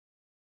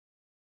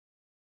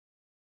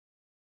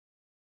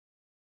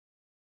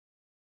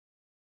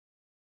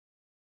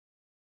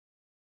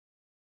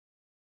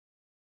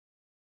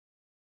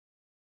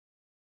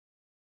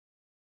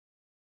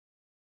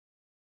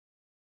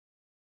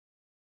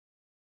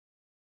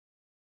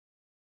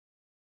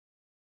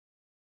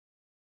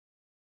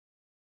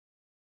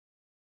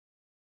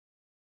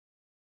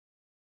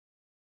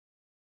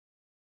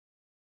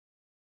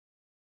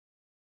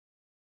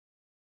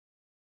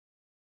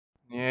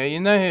Yeah, you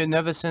know who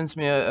never sends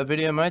me a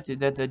video, mate?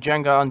 That the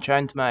Django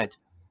Unchained, mate.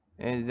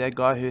 That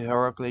guy who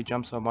heroically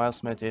jumps on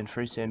miles, mate, and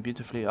freestyle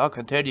beautifully. I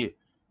can tell you,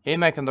 he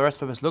making the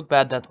rest of us look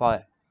bad that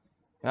way.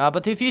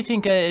 But if you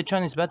think a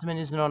Chinese Batman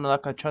isn't on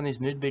like a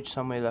Chinese nude beach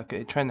somewhere,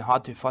 like training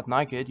hard to fight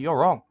naked, you're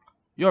wrong.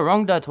 You're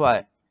wrong that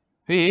way.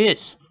 He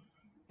is.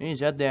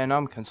 He's out there, and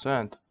I'm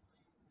concerned.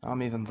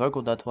 I'm even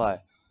vocal that way.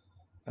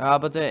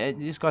 But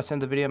this guy sent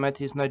the video, mate.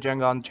 He's no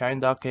Django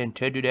Unchained. I can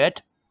tell you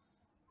that.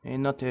 He's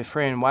not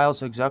free in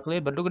Wales exactly,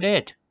 but look at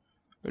that.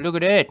 Look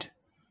at that.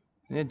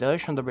 Yeah, the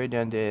ocean debris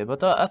down there.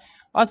 But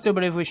I still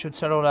believe we should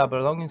sell all our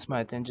belongings,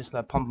 mate, and just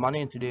like pump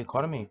money into the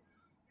economy.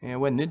 Yeah,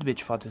 we're nude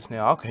bitch fighters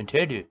now. I can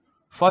tell you,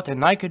 fighting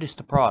naked is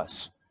the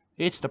price.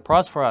 It's the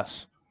price for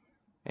us.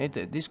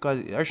 This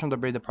guy, ocean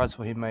debris, the price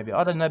for him maybe.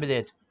 I don't know about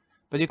that.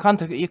 But you can't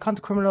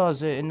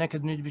criminalize a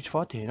naked nude bitch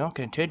fighting. I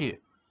can tell you,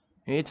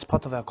 it's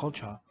part of our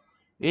culture.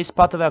 It's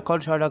part of our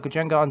culture, like a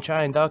Django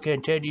Unchained. I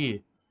can tell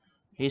you,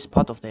 it's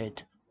part of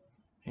that.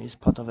 It's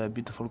part of our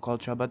beautiful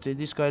culture. But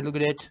this guy, look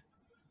at that.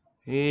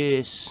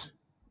 Yes.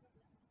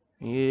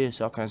 Yes,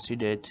 I can see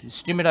that. It's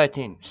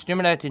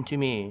stimulating to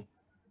me.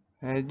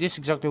 This is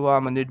exactly why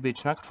I'm a nude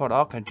bitch naked for.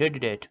 I can tell you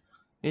that.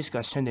 This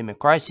guy's sending me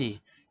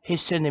crazy.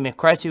 He's sending me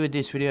crazy with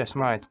these videos,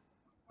 mate.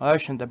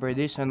 Ocean debris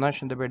this and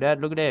ocean debris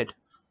that. Look at that.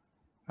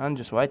 I'm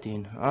just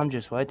waiting. I'm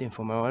just waiting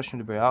for my ocean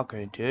debris. I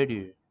can tell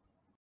you.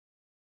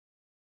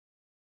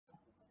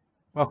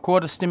 Oh,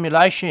 quarter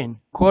stimulation.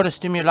 Quarter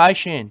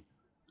stimulation.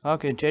 I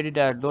can tell you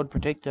that. Lord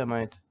protector,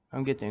 mate.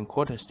 I'm getting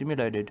quarter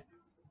stimulated.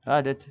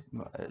 That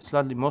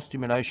slightly more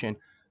stimulation.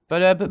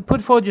 But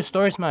put forward your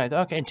stories, mate.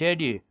 I can tell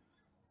you.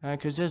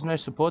 Because there's no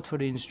support for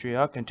the industry,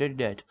 I can tell you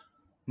that.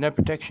 No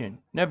protection.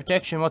 No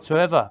protection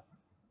whatsoever.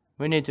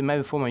 We need to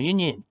maybe form a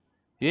union.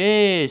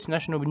 Yes,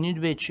 National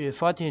Nude Beach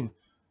Fighting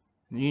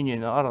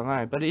Union, I don't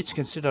know. But it's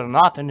considered an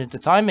art and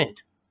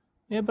entertainment.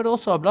 Yeah, but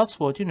also a blood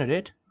sport, you know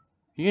that.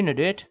 You know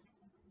that.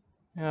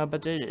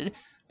 But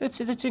let's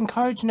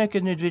encourage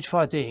naked nude beach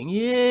fighting.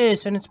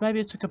 Yes, and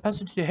it's a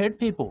capacity to hurt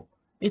people.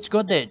 It's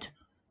got that.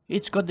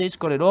 It's got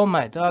it all,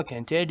 mate. I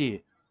can tell you.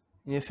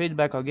 The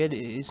feedback I get,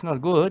 it's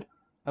not good.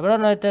 But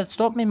don't let that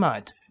stop me,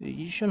 mate.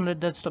 You shouldn't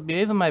let that stop you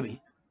either,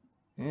 maybe.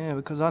 Yeah,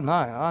 because I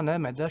know,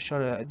 mate. That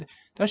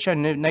show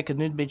naked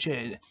nude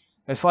bitch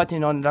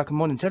fighting on like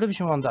morning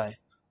television one day.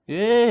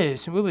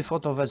 Yes, we'll be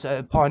thought of as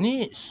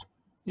pioneers.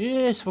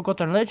 Yes,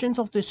 forgotten legends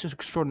of this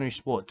extraordinary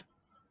sport.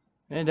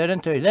 Yeah, they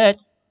don't tell you that.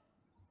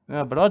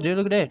 Yeah, but I do.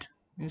 Look at that.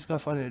 This guy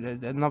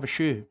found another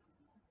shoe.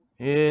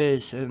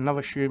 Yes,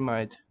 another shoe,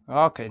 mate.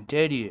 I can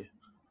tell you.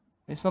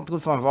 It's not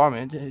good for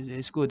environment.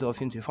 It's good, I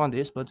think, to find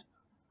this, but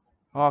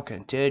I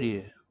can tell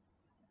you.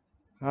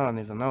 I don't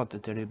even know what to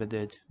tell you about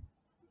that.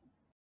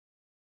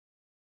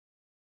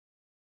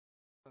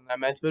 No,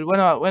 mate, but when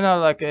I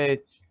like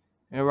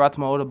write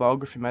my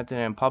autobiography, mate,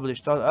 and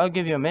published, I'll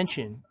give you a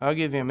mention. I'll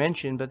give you a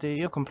mention, but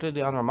you're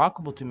completely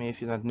unremarkable to me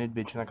if you're not nude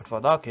bitch naked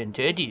for I can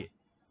tell you.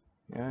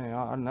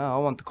 Yeah, I don't know. I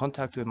want to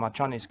contact with my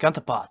Chinese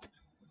counterpart.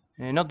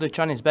 Not the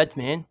Chinese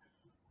Batman.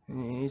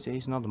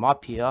 He's not my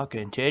peer, I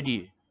can tell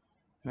you.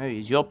 Maybe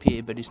he's your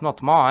peer, but he's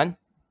not mine.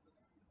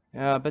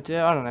 But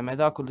I don't know, mate.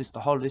 I could list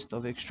a whole list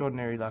of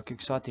extraordinary, like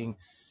exciting,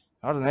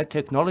 I don't know,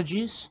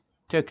 technologies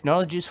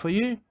for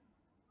you.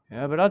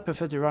 Yeah, but I'd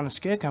prefer to run a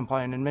scare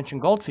campaign and mention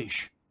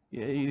goldfish.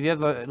 Yeah, have you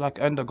ever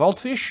like owned a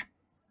goldfish?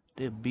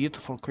 They're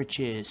beautiful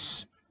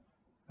creatures,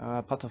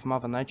 part of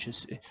Mother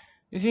Nature's.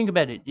 You think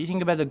about it. You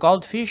think about the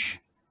goldfish.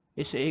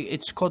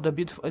 It's called the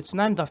beautiful. It's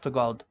named after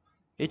gold.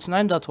 It's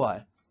named that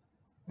way.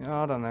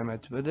 Yeah, I don't know,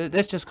 mate. But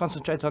let's just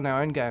concentrate on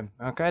our own game.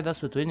 Okay,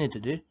 that's what we need to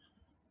do.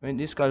 I mean,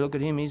 this guy, look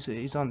at him.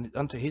 He's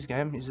onto his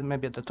game. He's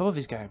maybe at the top of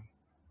his game.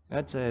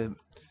 That's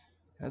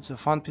a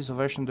fun piece of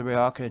version to be.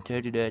 I can tell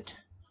you that.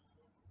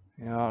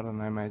 Yeah, I don't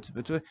know, mate.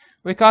 But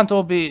we can't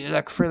all be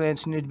like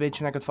freelance nude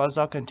beach naked fighters.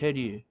 I can tell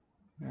you.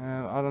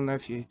 I don't know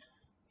if you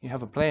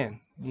have a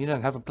plan. You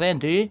don't have a plan,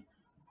 do you?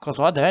 Cause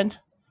I don't.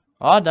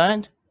 I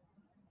don't.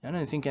 I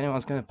don't think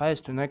anyone's gonna pay us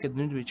to naked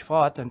nude beach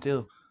fight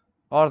until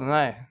I don't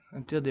know.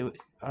 Until they,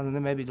 I don't know,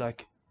 maybe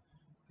like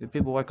the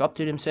people wake up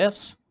to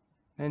themselves.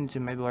 And to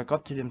maybe wake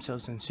up to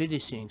themselves and see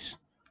these things.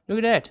 Look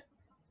at that.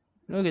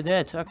 Look at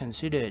that. I can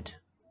see that.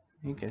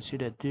 You can see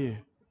that too.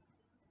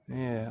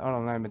 Yeah, I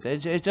don't know, but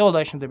it's all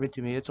Asian debris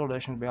to me. It's all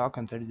Asian debris. I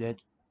can tell you that.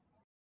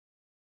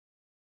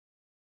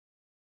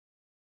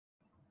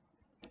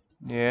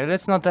 Yeah,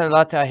 let's not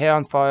light our hair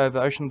on fire over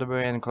ocean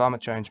debris and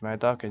climate change,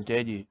 mate. I can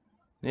tell you.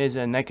 There's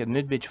a naked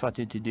nude beach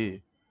fighter to do.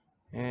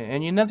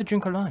 And you never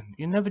drink alone.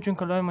 You never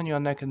drink alone when you're a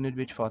naked nude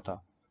beach fighter.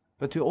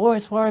 But you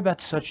always worry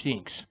about such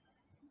things.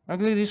 Like,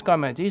 look at this guy,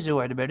 mate. He's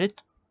worried about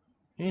it.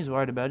 He's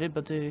worried about it,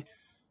 but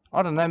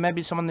I don't know.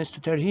 Maybe someone needs to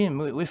tell him.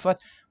 We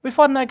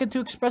fight naked to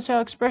express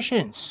our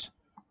expressions.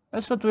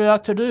 That's what we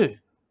like to do.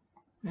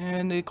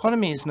 And the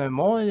economy is no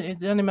more.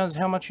 It only matters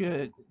how much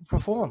you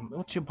perform.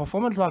 What's your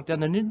performance like down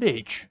the nude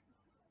beach?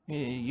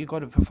 You got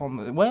to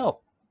perform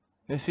well,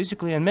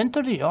 physically and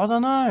mentally. I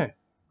don't know.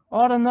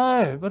 I don't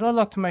know. But I'd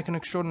like to make an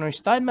extraordinary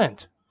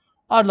statement.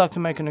 I'd like to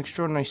make an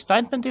extraordinary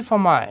statement, if I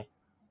may.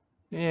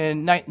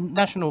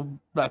 national,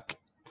 like,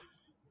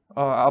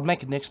 I'll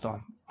make it next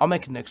time. I'll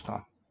make it next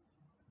time.